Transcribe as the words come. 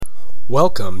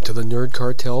Welcome to the Nerd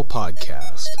Cartel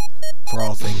podcast, for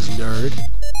all things nerd,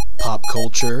 pop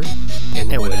culture, and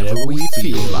whatever we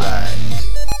feel like.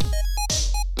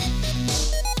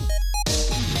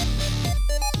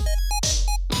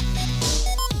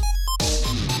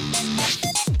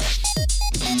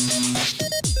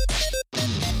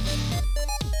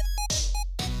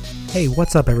 Hey,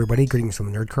 what's up everybody? Greetings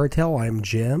from the Nerd Cartel. I'm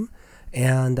Jim,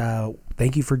 and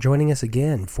thank you for joining us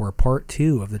again for part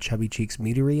 2 of the Chubby Cheeks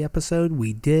Meadery episode.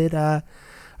 We did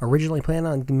originally plan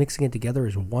on mixing it together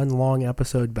as one long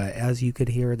episode, but as you could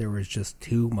hear, there was just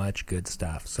too much good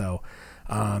stuff. So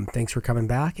thanks for coming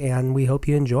back, and we hope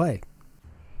you enjoy.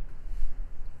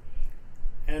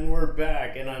 And we're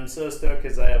back, and I'm so stoked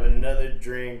because I have another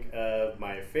drink of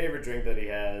my favorite drink that he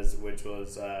has, which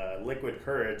was Liquid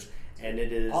Courage. And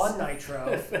it is on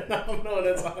nitro. No,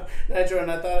 that's on nitro. And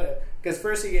I thought, because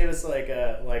first he gave us like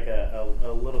a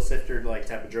little sifter like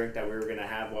type of drink that we were gonna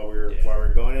have while we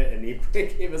were going it, and he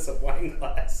gave us a wine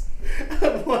glass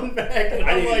of one bag. And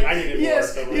I needed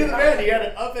yes, more. So you're the man. You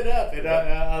gotta up it up, and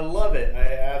I love it.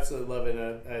 I absolutely love it.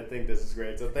 And I think this is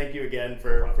great. So thank you again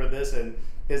for this. And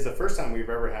it's the first time we've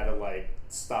ever had to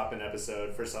stop an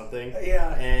episode for something.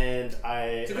 Yeah. And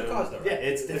it's a good cause though, right? Yeah,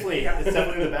 it's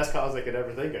definitely the best cause I could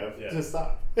ever think of to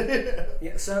stop.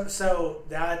 Yeah, so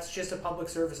that's just a public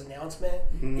service announcement.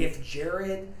 Mm-hmm. If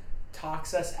Jared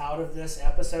talks us out of this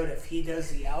episode, if he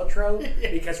does the outro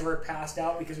because we're passed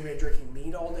out because we've been drinking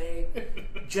meat all day,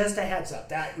 just a heads up.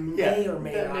 That may or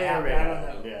may not happen. I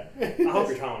don't know. Yeah. I hope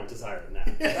your tolerance is higher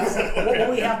than that.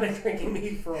 Well, we have been drinking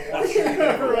meat for a while.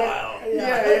 For a while.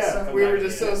 Yeah. So we were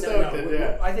just so stoked.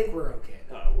 I think we're okay.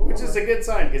 Which is a good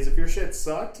sign, because if your shit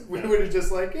sucked, we would have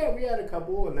just we had a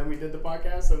couple, and then we did the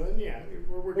podcast, and then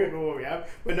we're good with what we have.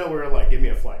 But no, we were like, give me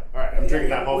a flight. All right, I'm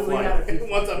drinking that whole flight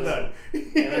once I'm done.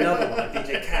 And another one,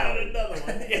 DJ Khaled. Another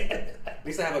one. At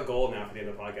least I have a goal now for the end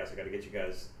of the podcast. I got to get you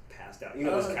guys passed out. You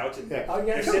know those couches?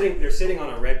 They're sitting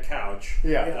on a red couch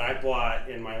that I bought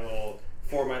in my little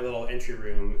entry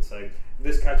room. It's like,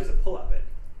 this couch is a pull-out bed.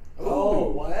 Oh,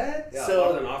 what? Yeah,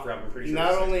 so an offer, I'm pretty sure.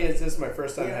 Not only is this my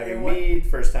first time having mead,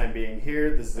 first time being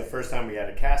here, this is the first time we had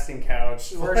a casting couch.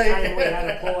 First time we had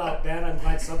a pull-out bed. I'm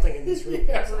glad something in this room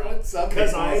because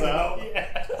I know.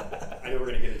 I know we're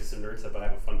going to get into some nerd stuff, but I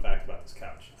have a fun fact about this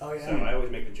couch. Oh, yeah. So I always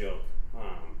make the joke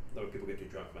that when people get too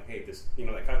drunk, I'm like, hey,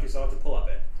 that couch you saw, it's a pull-out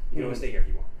bed. You can always stay here if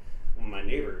you want. Well, my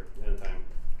neighbor at the time,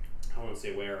 I won't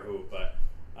say where or who, but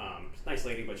nice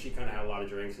lady, but she kind of had a lot of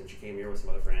drinks, and she came here with some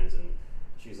other friends, and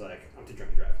she's like, I'm too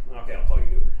drunk to drive. Okay, I'll call you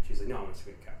an Uber. She's like, no, I'm going to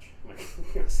sleep on the couch. I'm like,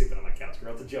 you're not sleeping on my couch,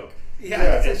 girl. It's a joke.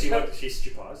 Yeah. And she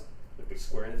paused, looked me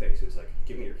square in the face. She was like,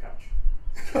 give me your couch.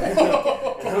 And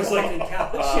I was like,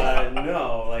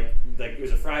 no. Like it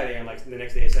was a Friday, and the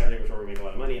next day is Saturday, which is where we make a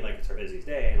lot of money. It's our busiest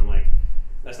day. And I'm like,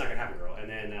 that's not going to happen, girl. And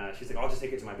then she's like, I'll just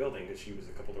take it to my building, because she was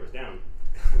a couple doors down.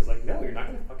 I was like, no, you're not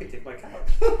going to fucking take my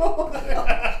couch.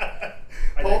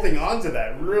 Holding on to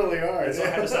that really hard. And so I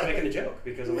had to stop making a joke,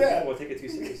 because I'm like, people will take it too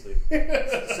seriously.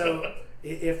 So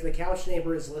if the couch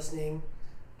neighbor is listening,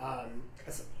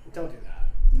 don't do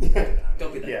that.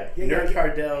 Don't be that. Yeah, Nerd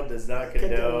Cartel does not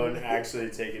condone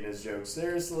actually taking his joke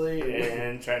seriously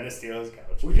and trying to steal his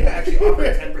couch. We do actually offer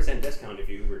a 10% discount if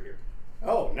you Uber here.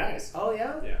 Oh, nice. Oh,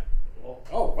 yeah? Yeah.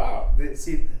 Oh, wow.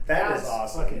 See, that is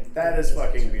awesome. That is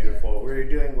fucking beautiful. We're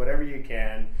doing whatever you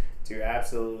can to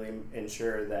absolutely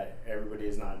ensure that everybody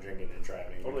is not drinking and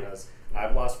driving. Totally. Because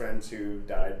I've lost friends who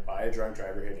died by a drunk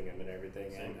driver hitting them and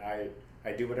everything. Same. And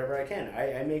I do whatever I can.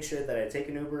 I make sure that I take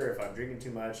an Uber if I'm drinking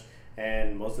too much,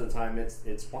 and most of the time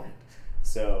it's planned.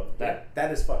 So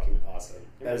that is fucking awesome.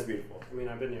 That is beautiful. I mean,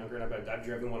 I've been younger, and I've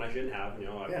driven when I shouldn't have.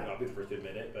 I'll be the first to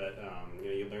admit it. But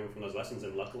you learn from those lessons,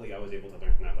 and luckily I was able to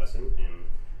learn from that lesson. And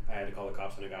I had to call the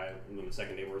cops on a guy when the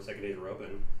second days were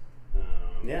open.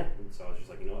 And so I was just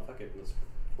like, you know what, fuck it, let's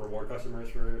reward customers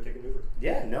for taking Uber.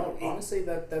 Yeah, no, honestly,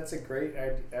 that's a great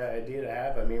idea to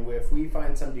have. I mean, if we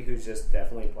find somebody who's just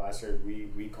definitely plastered,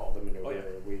 we call them an Uber. Oh, yeah.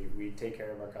 We take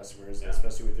care of our customers,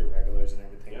 especially with your regulars and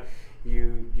everything. Yeah.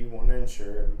 You want to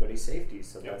ensure everybody's safety,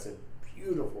 so that's a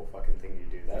beautiful fucking thing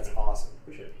you do. That's awesome.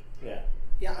 Appreciate it. Yeah.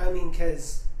 Yeah, I mean,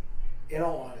 because in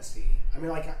all honesty, I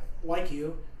mean, like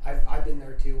you, I've been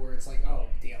there too, where it's like, oh,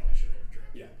 damn, I should have driven.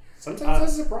 Yeah. Sometimes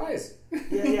it's a surprise.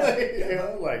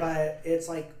 Yeah. But it's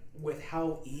like, with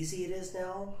how easy it is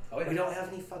now, we don't have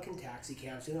any fucking taxi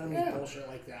cabs. We don't have any bullshit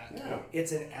like that. Yeah.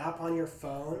 It's an app on your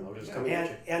phone,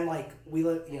 and we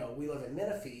live in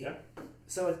Menifee,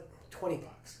 so it's $20.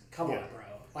 Come on,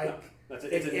 bro.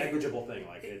 It's a negligible thing.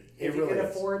 Like if you really can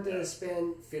is. afford to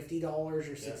spend $50 or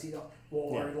 $60,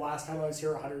 or last time I was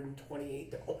here, $128.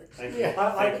 Thank you.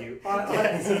 Thank you.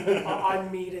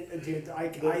 On meat, dude. I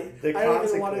don't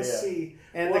even want to see.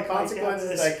 And the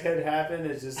consequences that could happen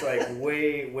is just like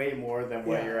way more than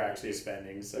what you're actually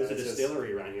spending. So there's a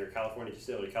distillery around here, California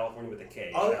Distillery, California with a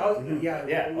K.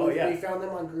 We found them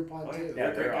on Groupon too.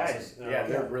 Yeah, they're awesome. guys.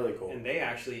 They're really cool. And they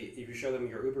actually, if you show them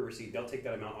your Uber receipt, they'll take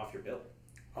that amount off your bill.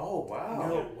 Oh wow!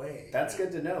 No way. That's good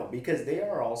to know because they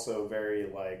are also very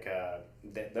like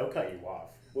they'll cut you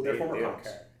off. Well, they're former they don't cops.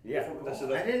 care. Yeah,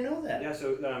 So I didn't know that. Yeah,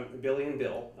 so Billy and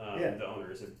Bill, the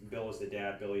owners. Bill is the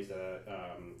dad, Billy's the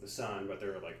son, but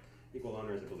they're like equal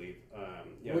owners, I believe.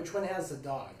 Which one has the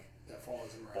dog that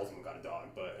follows him around? Both of them got a dog,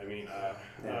 but I mean,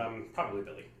 probably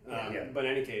Billy. Yeah. But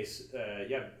in any case,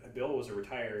 Bill was a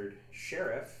retired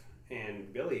sheriff,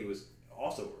 and Billy was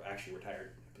also actually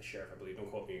retired sheriff, I believe. Don't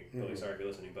quote me, Billy. Sorry if you're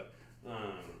listening, but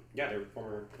they're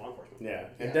former law enforcement. Yeah,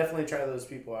 and definitely try those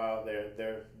people out.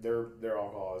 Their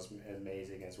alcohol is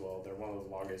amazing as well. They're one of the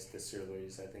longest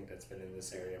distilleries I think that's been in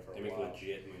this area for They a make while.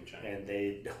 legit moonshine. And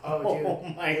they oh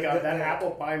my god, that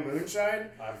apple pie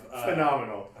moonshine,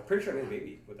 phenomenal. I'm pretty sure I made a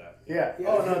baby with that. Yeah.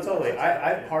 Oh no, totally.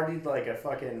 I've partied like a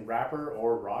fucking rapper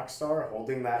or rock star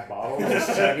holding that bottle,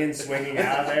 just chugging, swinging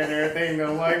out there and everything. And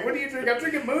I'm like, what do you drink? I'm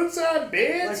drinking moonshine,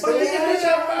 bitch.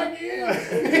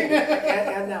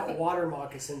 And that water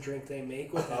moccasin drink they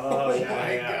make with it. Oh my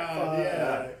god,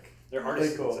 yeah. They're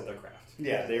artisans at their craft.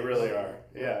 Yeah, they really are.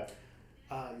 Yeah.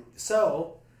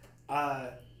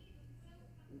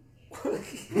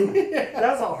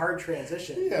 That's a hard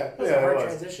transition. Yeah, that's a hard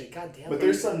transition. God damn it. But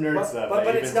there's some nerd stuff but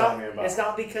that you've it's been not. telling me about. It's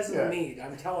not because of the meat.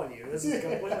 I'm telling you, this is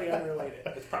completely unrelated.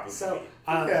 It's probably So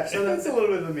that's a little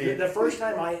bit of the meat. The first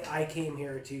time I came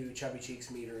here to Chubby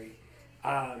Cheeks Meadery,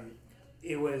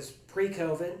 it was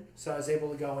pre-COVID, so I was able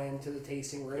to go into the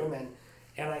tasting room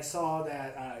and I saw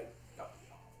that.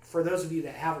 For those of you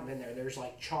that haven't been there, there's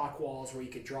like chalk walls where you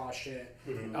could draw shit.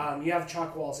 Mm-hmm. You have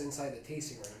chalk walls inside the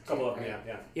tasting room. A couple of them,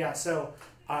 right? Yeah. So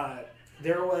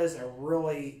there was a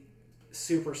really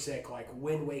super sick, like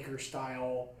Wind Waker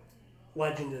style,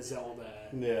 Legend of Zelda,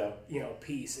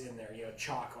 piece in there,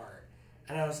 chalk art.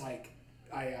 And I was like,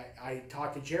 I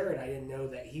talked to Jared. I didn't know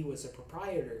that he was a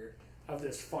proprietor of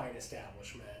this fine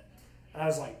establishment. And I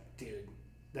was like, dude,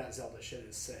 that Zelda shit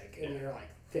is sick. And you're like,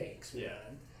 thanks, man.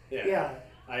 Yeah.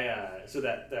 So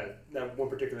that one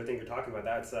particular thing you're talking about,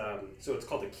 that's so it's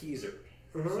called a keezer.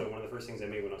 Mm-hmm. So one of the first things I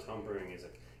made when I was homebrewing is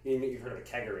you've heard of a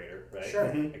kegerator, right? Sure.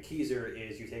 Mm-hmm. A keezer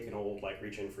is you take an old like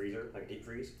reach-in freezer, like a deep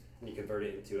freeze, and you convert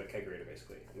it into a kegerator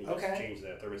basically, and you just change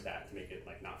the thermostat to make it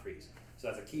like not freeze. So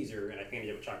that's a keezer, and I painted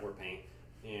it with chalkboard paint.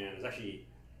 And it's actually,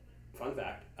 fun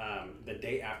fact, the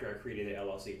day after I created the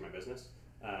LLC for my business,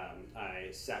 I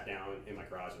sat down in my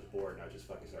garage, I was bored, and I just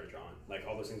fucking started drawing. Like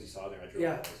all those things you saw there, I drew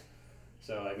all those.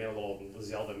 So I made a little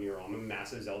Zelda mural. I'm a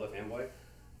massive Zelda fanboy.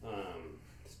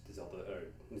 Zelda or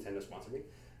Nintendo sponsored me.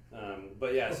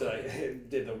 But yeah, so I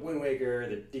did the Wind Waker,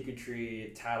 the Deku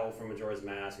Tree, Tattle from Majora's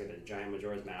Mask. I got the giant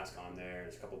Majora's Mask on there.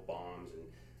 There's a couple bombs and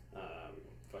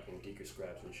fucking Deku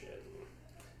scraps and shit. And,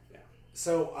 yeah.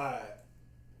 So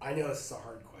I know this is a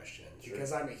hard question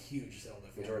because I'm a huge Zelda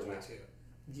fan Majora's Mask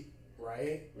too.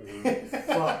 Right? Mm-hmm.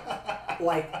 Fuck.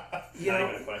 Like, not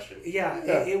even a question. Yeah.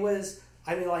 It was.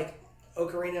 I mean, like.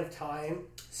 Ocarina of Time,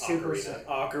 super sick.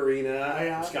 Ocarina.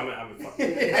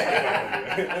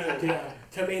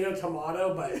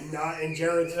 Tomato, but not in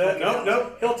Jared's.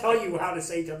 Nope. He'll tell you how to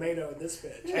say tomato in this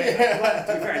bitch. To be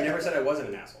fair, I never said I wasn't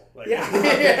an asshole. Like, that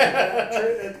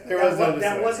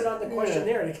wasn't on the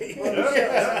questionnaire to get you on the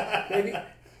show. Maybe.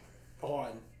 Hold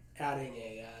on. Adding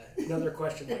another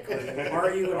question like,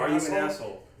 are you an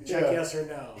asshole? Check yes or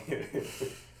no.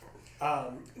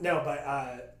 No,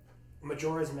 but.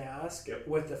 Majora's Mask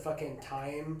with the fucking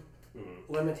time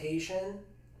limitation,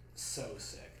 so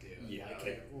sick, dude. Yeah,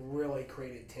 it really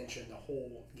created tension the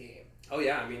whole game. Oh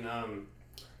yeah, I mean, I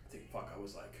think I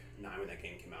was like 9 when that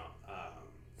game came out.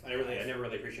 I never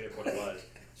really appreciated what it was.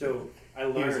 So I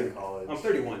learned in college. I'm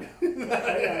 31 now.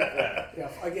 Yeah.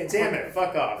 Again, damn it,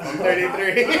 fuck off. I'm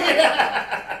 33.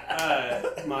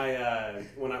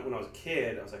 When I was a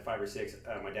kid, I was like 5 or 6.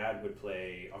 My dad would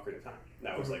play Ocarina of Time.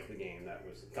 That was like the game that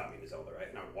got me into Zelda, right?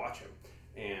 And I would watch him,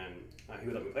 and he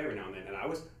would let me play every now and then. And I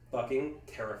was fucking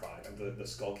terrified of the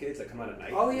skull kids that come out at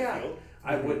night. Oh in yeah. The field.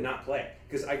 I would not play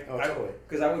because I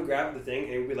would grab the thing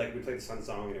and it would be like we'd play the Sun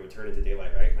Song and it would turn into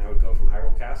daylight, right? And I would go from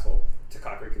Hyrule Castle to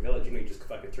Kakariko Village. You just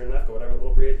fucking turn left, go whatever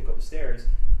little bridge, and go up the stairs.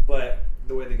 But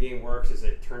the way the game works is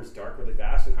it turns dark really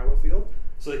fast in Hyrule Field,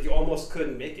 so that you almost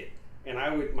couldn't make it. And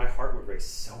my heart would race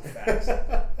so fast.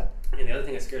 And the other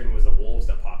thing that scared me was the wolves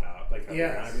that pop out. like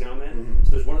around every now and then. Mm-hmm.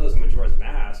 So there's one of those in Majora's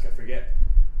Mask. I forget.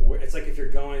 It's like if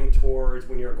you're going towards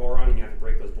when you're a Goron and you have to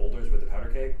break those boulders with the powder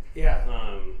keg. Yeah.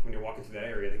 When you're walking through that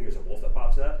area, I think there's a wolf that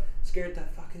pops up. Scared the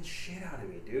fucking shit out of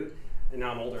me, dude. And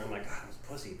now I'm older. I'm like, God, I was a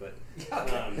pussy. But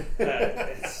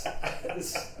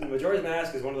Majora's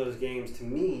Mask is one of those games to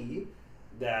me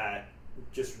that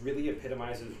just really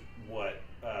epitomizes what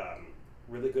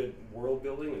really good world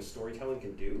building and storytelling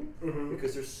can do.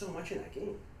 Because there's so much in that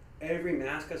game. Every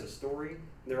mask has a story.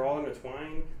 They're all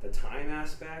intertwined. The time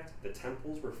aspect, the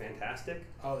temples were fantastic.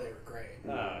 Oh, they were great.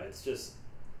 It's just,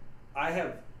 I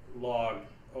have logged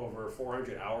over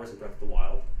 400 hours in Breath of the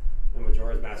Wild, and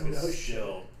Majora's Mask is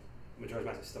still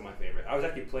my favorite. I was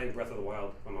actually playing Breath of the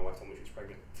Wild when my wife told me she was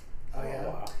pregnant. Oh yeah.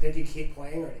 Wow. Did you keep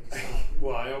playing or did you stop?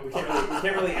 Well, we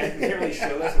can't really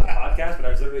show this on the podcast, but I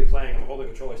was literally playing. I'm holding a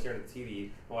controller, staring at the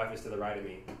TV. My wife is to the right of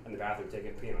me in the bathroom,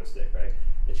 peeing on a stick, right?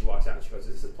 And she walks out and she goes,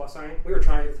 "Is this a plus sign?" We were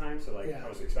trying at the time, so I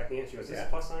was expecting it. She goes, "Is this a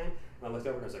plus sign?" And I looked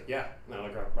over and I was like, "Yeah." And I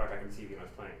looked right back at the TV and I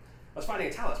was playing. I was finding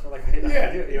a talus, but like I didn't know how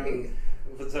to do it. You know?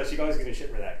 But so she always gives me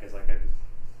shit for that because like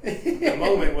the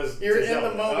moment was. You're in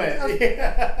the moment.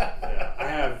 Yeah,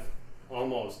 I've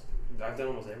done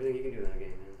almost everything you can do in that game,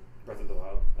 man. Breath of the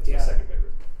Wild. That's my second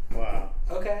favorite. Wow.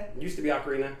 Okay. It used to be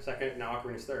Ocarina second, now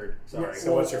Ocarina's third. Sorry.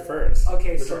 So what's your first?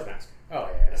 Okay, Majora's Mask. Oh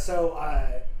yeah.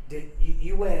 So did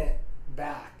you went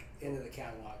back into the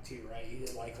catalog too, right? You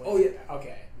did like. Oh yeah.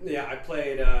 Okay. Yeah, I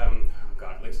played.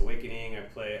 Link's Awakening.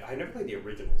 I never played the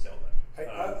original Zelda.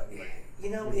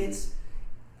 It's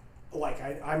like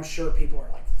I'm sure people are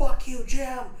like, "Fuck you,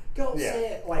 Jim! Don't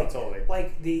say it." Like, totally.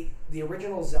 Like the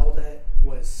original Zelda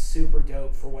was super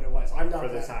dope for what it was. I'm not for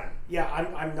the time. Yeah,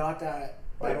 I'm not that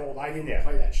old. I didn't Yeah.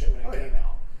 play that shit when it came yeah.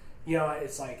 out. You know,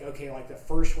 it's like okay, like the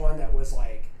first one that was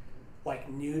like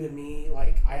new to me.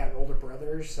 Like I have older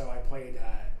brothers, so I played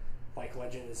like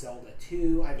Legend of Zelda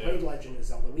 2. I played Legend of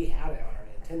Zelda. We had it on our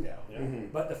Nintendo. Yeah.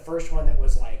 But the first one that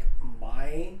was like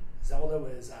my Zelda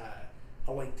was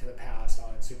A Link to the Past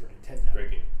on Super Nintendo.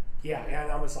 Great game. Yeah,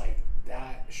 and I was like,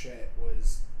 that shit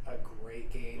was a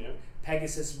great game. Yeah.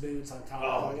 Pegasus boots on top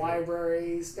of the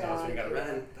library stuff. So you gotta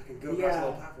run, fucking go across the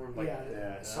little platform.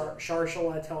 Like,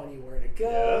 Sharshala telling you where to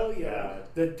go. Yeah.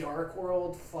 The Dark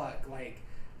World, fuck, like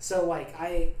so, like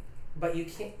but you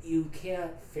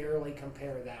can't fairly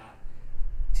compare that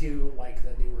to like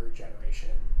the newer generation.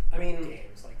 I mean,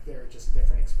 games like they're just a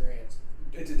different experience.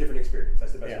 It's a different experience.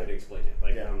 That's the best way to explain it.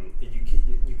 Like,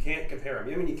 you can't compare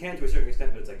them. I mean, you can to a certain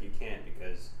extent, but it's like you can't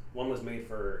because one was made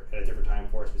for at a different time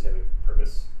for a specific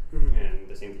purpose, and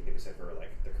the same thing can be said for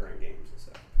like the current games and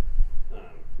stuff.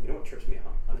 You know what trips me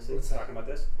out, honestly, talking about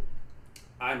this?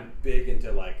 I'm big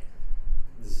into like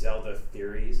Zelda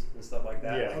theories and stuff like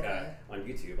that. Yeah. Like on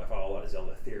YouTube, I follow a lot of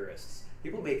Zelda theorists.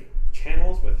 People make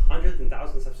channels with hundreds and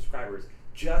thousands of subscribers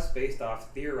just based off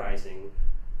theorizing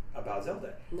about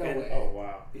Zelda. No way. Oh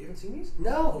wow. You haven't seen these?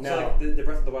 No. So like the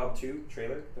Breath of the Wild 2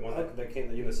 trailer, the one that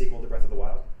came, the sequel to Breath of the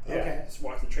Wild. Okay. Just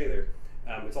watch the trailer.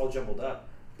 It's all jumbled up.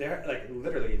 They're like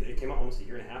literally, it came out almost a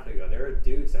year and a half ago. There are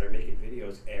dudes that are making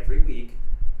videos every week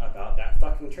about that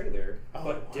fucking trailer,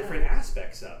 but different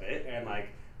aspects of it, and like,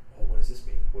 oh, what does this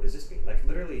mean? What does this mean? Like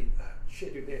literally,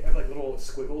 shit, dude. They have like little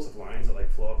squiggles of lines that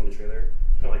like flow up in the trailer,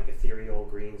 kind of like ethereal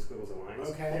green squiggles of lines.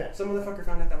 Okay. Yeah. Some motherfucker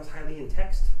found out that was highly in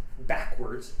text,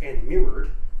 backwards and mirrored,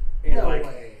 and No like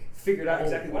way. figured out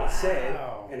exactly what it said,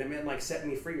 Wow. and it meant like set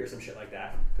me free or some shit like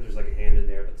that. Because there's like a hand in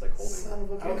there that's like holding. Son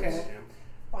of a bitch. Okay. Yeah.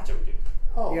 Watch them, dude.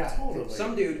 Oh, Yeah. totally.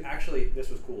 Some dude actually,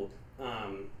 this was cool.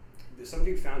 Some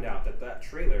dude found out that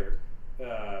trailer,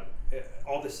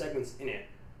 all the segments in it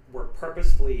were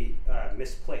purposefully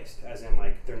misplaced, as in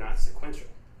like they're not sequential.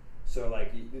 So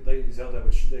like Zelda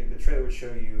would the trailer would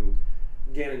show you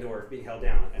Ganondorf being held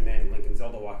down, and then Link and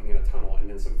Zelda walking in a tunnel, and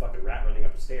then some fucking rat running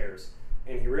up the stairs.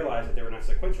 And he realized that they were not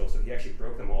sequential, so he actually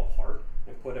broke them all apart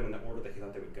and put them in the order that he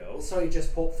thought they would go. So he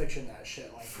just Pulp Fiction that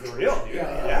shit, like For real, dude.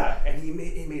 Yeah. And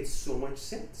it made so much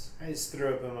sense. I just threw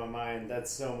up in my mind.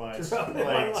 That's so much. Threw up in my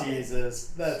Like mind. Jesus,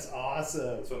 that's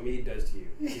awesome. That's what mead does to you.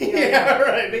 Yeah,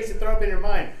 right. It makes you throw up in your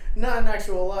mind. Not in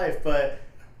actual life, but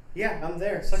yeah, I'm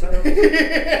there. So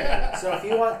if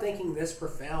you want thinking this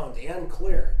profound and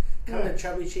clear, come to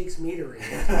Chubby Cheeks Meadery.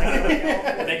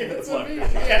 Thank you for the plug.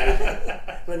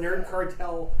 The Nerd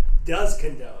Cartel does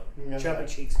condone Chubby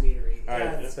Cheeks Meadery. All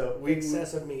right, and so we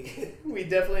excessive meat. we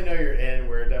definitely know you're in.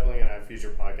 We're definitely gonna have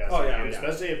future podcasts. Oh, with yeah, you, yeah.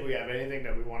 especially if we have anything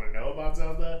that we want to know about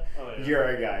Zelda. Oh, yeah. You're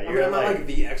a guy. I mean, You're I'm not like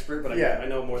the expert, but I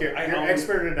know more. You're, I you're own,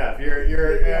 expert enough.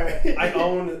 You're. I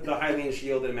own the Hylian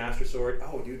Shield and Master Sword.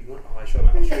 Oh, dude, you want? Oh, I'll show you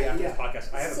after this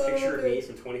podcast. I have a picture of me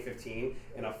from 2015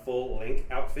 in a full Link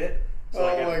outfit. So Oh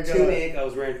I got my a God. tunic. I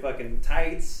was wearing fucking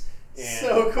tights And,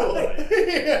 so cool.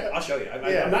 I'll show you.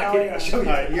 I'm not kidding. I'll show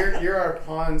you. You're our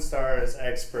Pawn Stars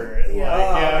expert.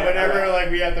 Yeah. Whenever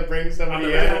we have to bring somebody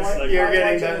in, you're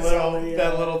getting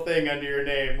that little thing under your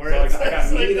name. Where So I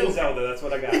got Mead and Zelda. That's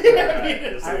what I got.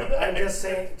 I'm just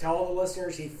saying, tell all the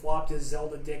listeners, he flopped his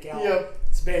Zelda dick out. Yep.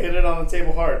 It's big. Hit it on the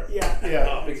table hard. Yeah.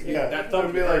 That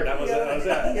thumb be like, that was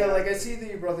that. Yeah, I see that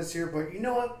you brought this here, but you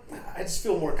know what? I just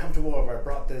feel more comfortable if I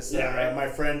brought this my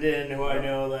friend in who I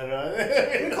know that.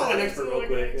 Let me call an expert real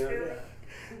quick.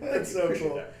 That's so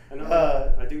cool. That. I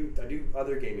know. I do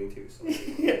other gaming too.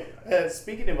 So.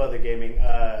 Speaking of other gaming,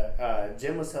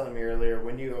 Jim was telling me earlier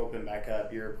when you open back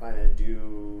up, you're planning to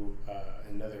do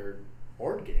another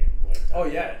board game.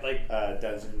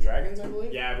 Dungeons and Dragons, I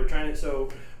believe. Yeah, we're trying to. So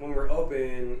when we're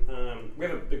open, we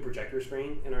have a big projector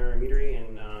screen in our meadery,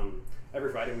 and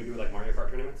every Friday we do Mario Kart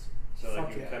tournaments. So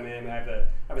you can come in. I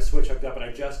have a Switch hooked up, and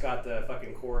I just got the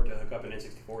fucking cord to hook up an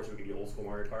N64 so we can do old school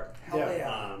Mario Kart. Hell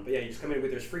yeah. But yeah, you just come in with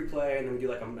there's free play, and then we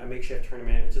do a makeshift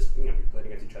tournament. It's just people playing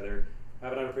against each other. I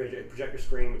have it on a projector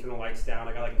screen. We turn the lights down.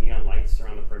 I got neon lights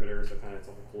around the perimeter, so it's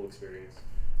a whole cool experience.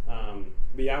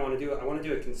 But yeah, I want to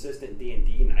do a consistent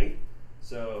D&D night.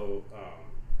 So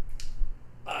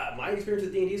my experience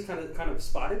with D&D is kind of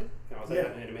spotted. I'll say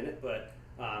that in a minute, but.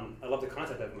 I love the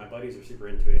concept of it. My buddies are super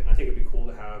into it, and I think it'd be cool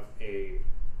to have a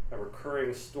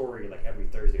recurring story every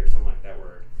Thursday or something like that,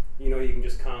 where you can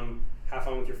just come, have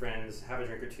fun with your friends, have a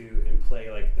drink or two, and play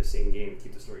the same game, and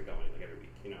keep the story going every week.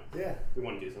 Yeah, we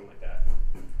want to do something like that.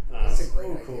 That's a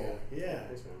great cool. Yeah,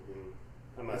 thanks,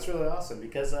 man. That's really awesome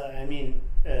because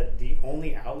the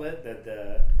only outlet that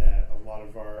a lot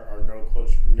of our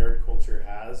nerd culture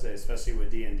has, especially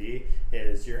with D&D,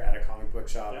 is you're at a comic book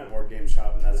shop, a board game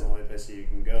shop, and that's the only place that you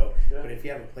can go. Yeah. But if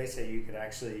you have a place that you could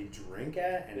actually drink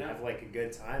at and have a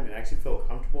good time and actually feel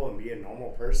comfortable and be a normal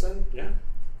person,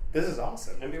 this is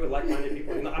awesome. And be with like-minded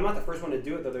people. I'm not the first one to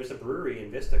do it though. There's a brewery in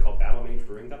Vista called Battle Mage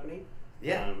Brewing Company.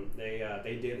 Yeah. They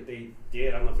did.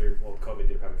 I don't know if they're COVID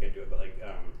did probably can't do it, but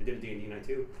they did a D&D night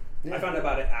too. Yeah. I found out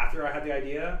about it after I had the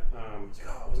idea.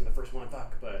 I wasn't the first one.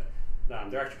 Fuck, but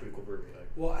they're actually pretty cool brewery.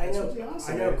 I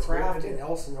know Craft in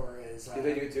Elsinore is. Do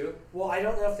they do it too? Well, I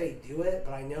don't know if they do it,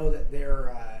 but I know that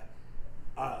they're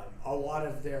a lot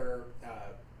of their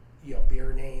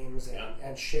beer names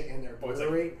and shit in their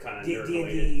brewery kind of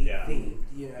D&D themed.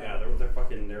 Yeah,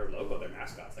 their logo, their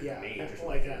mascots mage or something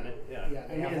like that.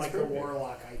 They have the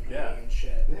Warlock IPA and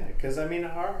shit. Yeah, because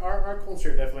our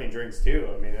culture definitely drinks too.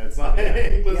 It's not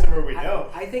inclusive where we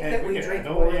don't. I think that we drink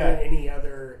more than any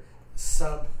other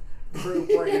sub group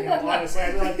right now. Honestly,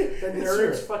 the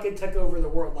nerds fucking took over the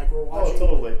world. We're watching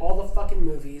all the fucking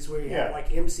movies where you have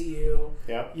MCU,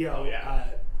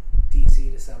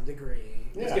 DC to some degree.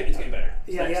 Yeah. It's getting better.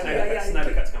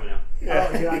 Snyder Cut's coming out.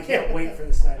 Oh, dude, I can't wait for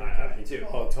the Snyder Cut. Me too.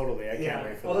 Oh, totally. I can't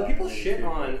wait for that. Although people shit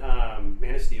on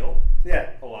Man of Steel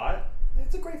a lot,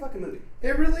 it's a great fucking movie.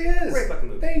 It really is. Great fucking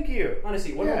movie. Thank you.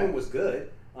 Honestly, Wonder Woman was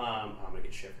good. I'm going to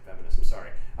get shit for feminist. I'm sorry.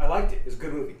 I liked it. It was a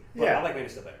good movie. But I like Man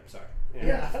of Steel better. I'm sorry.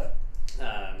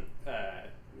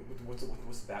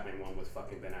 What's the Batman one with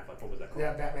fucking Ben Affleck? What was that called?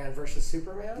 Yeah, Batman versus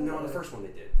Superman? No, the first one they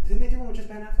did. Didn't they do one with just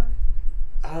Ben Affleck?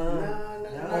 No.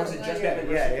 Was it just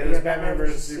Batman? It was Batman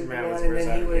versus Superman. And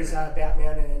then he was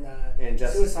Batman in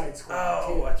Suicide Squad.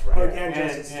 Oh, that's right. And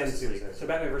Justice League. So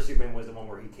Batman versus Superman was the one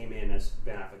where he came in as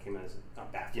Ben Affleck came in as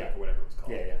Batfleck or whatever it was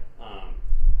called.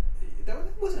 That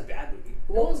wasn't a bad movie.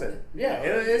 It wasn't. Yeah,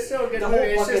 it's still a good movie.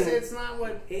 It's not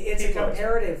what it's a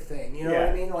comparative thing. You know what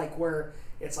I mean? Where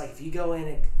it's if you go in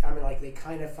and they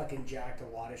kind of fucking jacked a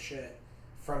lot of shit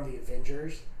from the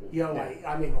Avengers. They're trying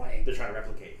to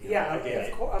replicate.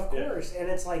 Of course. And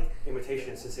it's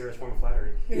imitation is sincerest form of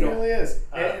flattery. It really is.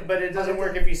 But it doesn't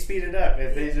work if you speed it up.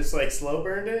 If they just slow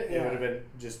burned it, it would have been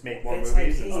just make more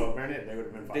movies and slow burn it. They would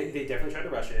have been fine. They definitely tried to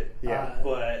rush it. Yeah,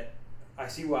 but I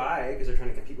see why, because they're trying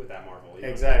to compete with that Marvel.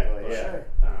 Exactly. Sure.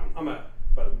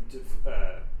 But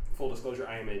full disclosure,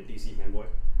 I am a DC fanboy.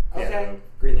 Okay. So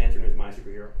Green Lantern is my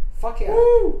superhero. Fuck yeah.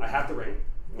 Woo! I have the ring.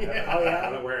 Yeah.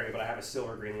 I'm not wearing it, but I have a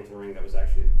silver Green Lantern ring that was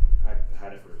actually, I've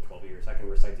had it for 12 years. I can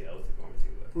recite the oath if you want me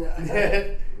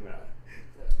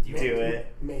to. Do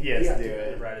it. Maybe. Yes, do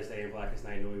it. The brightest day and blackest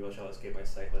night, no evil shall escape my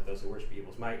sight. Let those who worship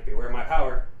evil's might beware my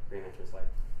power. Green Lantern's light.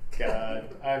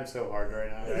 God, I'm so hard right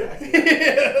now.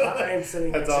 I am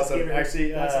sitting. That's awesome.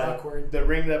 Actually, that's awkward. The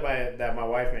ring that my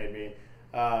wife made me,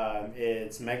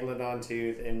 it's Megalodon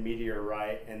tooth and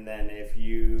meteorite, and then if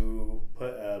you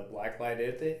put a black light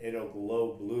with it, it'll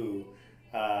glow blue,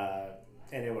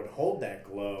 and it would hold that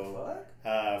glow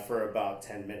for about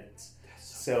 10 minutes.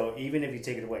 So even if you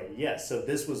take it away, yes. So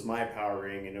this was my power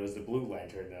ring, and it was the Blue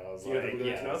Lantern. That I was You know like, the Blue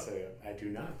Lantern yeah. note? So I do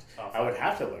not. Oh, I would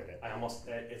have to learn it. I almost.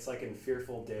 It's like in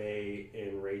Fearful Day,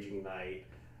 in Raging Night,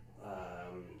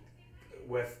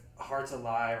 with hearts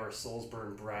alive or souls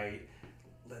burn bright.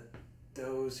 Let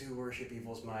those who worship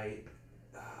evil's might.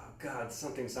 Oh God,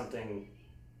 something.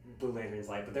 Blue Lantern's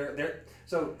light, but they're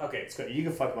so okay. It's good. You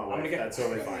can fuck my wife. That's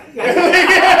totally fine.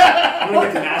 I'm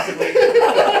gonna get massively.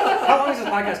 How long is this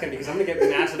podcast gonna be? Because I'm gonna get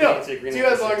massively into Green Do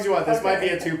Lantern. as long as you want. This might be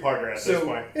a two-parter at this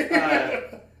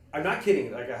point. I'm not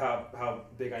kidding. Like how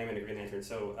big I am into Green Lantern.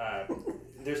 So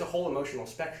there's a whole emotional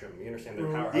spectrum. You understand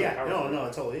their power? Yeah. How No,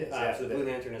 it totally is. so the Blue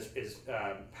Lantern is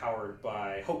powered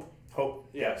by hope. Hope.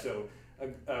 Yeah. So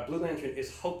a Blue Lantern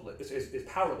is hopeless. Is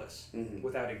powerless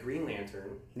without a Green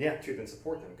Lantern. Yeah. To then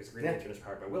support them, because Green Lantern is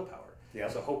powered by willpower. Yeah.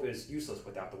 So hope is useless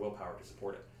without the willpower to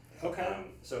support it. Okay.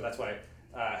 So that's why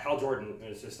Hal Jordan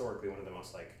is historically one of the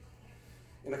most, like,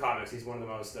 in the comics, he's one of the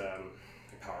most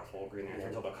powerful Green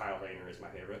Lanterns, although Kyle Rayner is my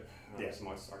favorite. He's the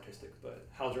most artistic, but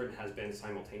Hal Jordan has been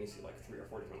simultaneously like 3 or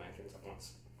 4 different lanterns at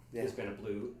once. Yeah. He's been a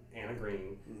blue and a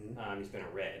green. He's been a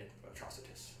red,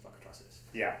 Atrocitus. Fuck Atrocitus.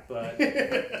 Yeah. But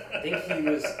I think he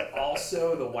was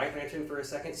also the White Lantern for a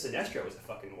second. Sinestro was the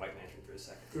fucking White Lantern for a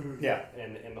second. Yeah.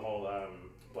 And the whole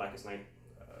Blackest Night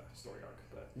story arc.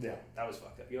 But yeah, that was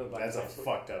fucked up. You know, the that's a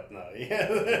fucked up no. Yeah.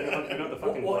 You know the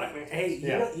fucking Black Lantern.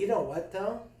 Hey, you know what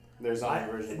though? There's other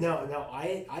versions. No,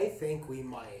 I think we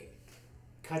might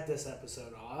cut this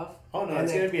episode off. Oh no,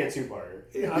 it's gonna be a two-parter.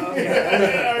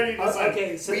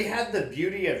 Okay, so we had the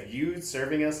beauty of you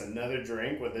serving us another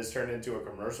drink when this turned into a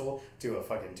commercial to a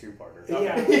fucking two-parter.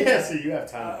 Yeah, so you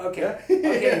have time.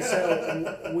 Okay,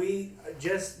 so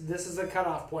this is a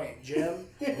cutoff point, Jim.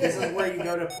 This is where you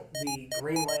go to the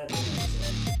Green Lantern.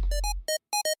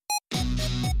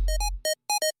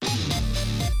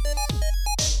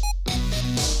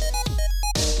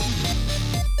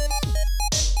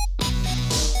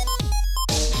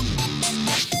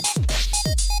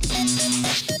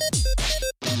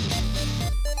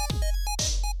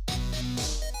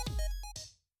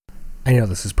 I know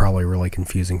this is probably really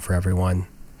confusing for everyone.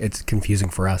 It's confusing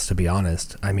for us, to be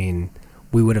honest. I mean,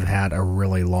 we would have had a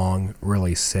really long,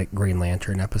 really sick Green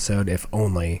Lantern episode if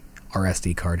only our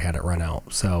SD card had it run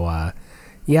out. So,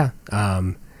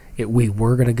 we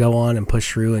were going to go on and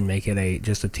push through and make it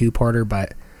just a two-parter,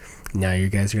 but now you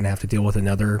guys are going to have to deal with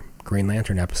another Green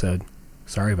Lantern episode.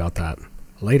 Sorry about that.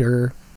 Later.